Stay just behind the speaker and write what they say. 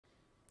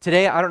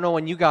Today, I don't know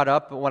when you got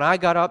up, but when I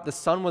got up, the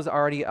sun was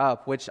already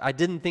up, which I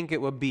didn't think it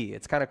would be.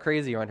 It's kind of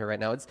crazy around here right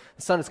now. The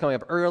sun is coming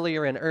up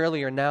earlier and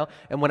earlier now.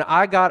 And when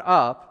I got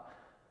up,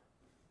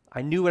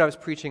 I knew what I was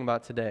preaching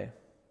about today.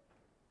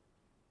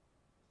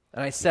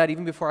 And I said,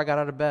 even before I got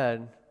out of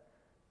bed,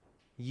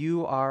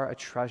 you are a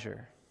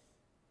treasure.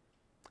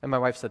 And my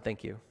wife said,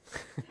 thank you.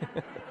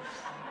 But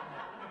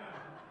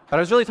I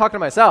was really talking to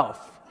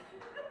myself.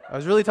 I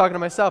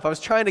was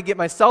trying to get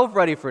myself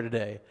ready for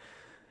today.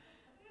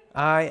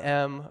 I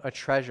am a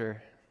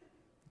treasure.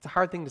 It's a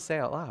hard thing to say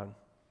out loud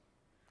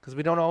because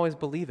we don't always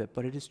believe it,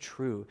 but it is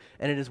true.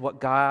 And it is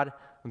what God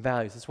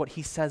values. It's what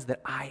he says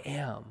that I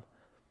am.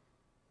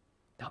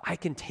 Now, I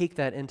can take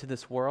that into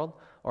this world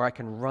or I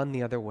can run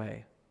the other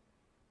way.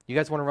 You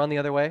guys want to run the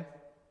other way?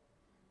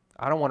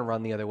 I don't want to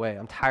run the other way.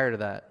 I'm tired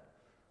of that.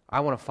 I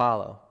want to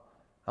follow.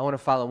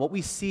 What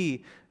we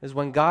see is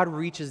when God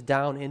reaches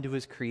down into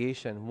his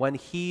creation, when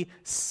he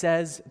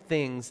says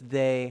things,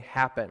 they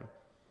happen.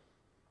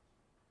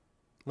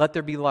 Let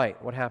there be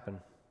light. What happened?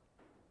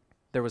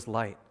 There was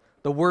light.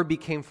 The Word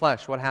became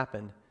flesh. What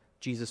happened?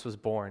 Jesus was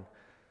born.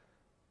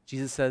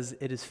 Jesus says,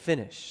 it is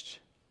finished.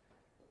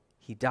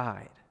 He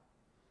died.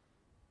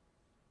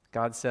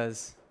 God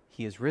says,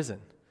 he is risen.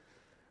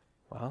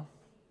 Well,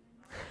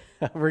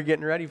 we're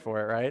getting ready for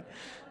it, right?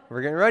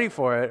 We're getting ready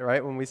for it,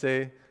 right? When we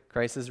say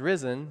Christ is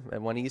risen,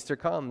 and when Easter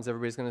comes,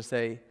 everybody's going to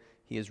say,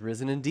 he is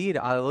risen indeed.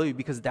 Hallelujah,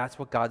 because that's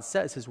what God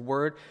says. His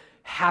Word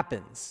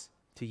happens.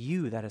 To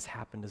you, that has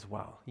happened as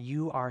well.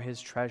 You are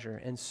his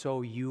treasure, and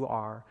so you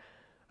are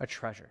a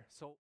treasure.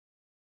 So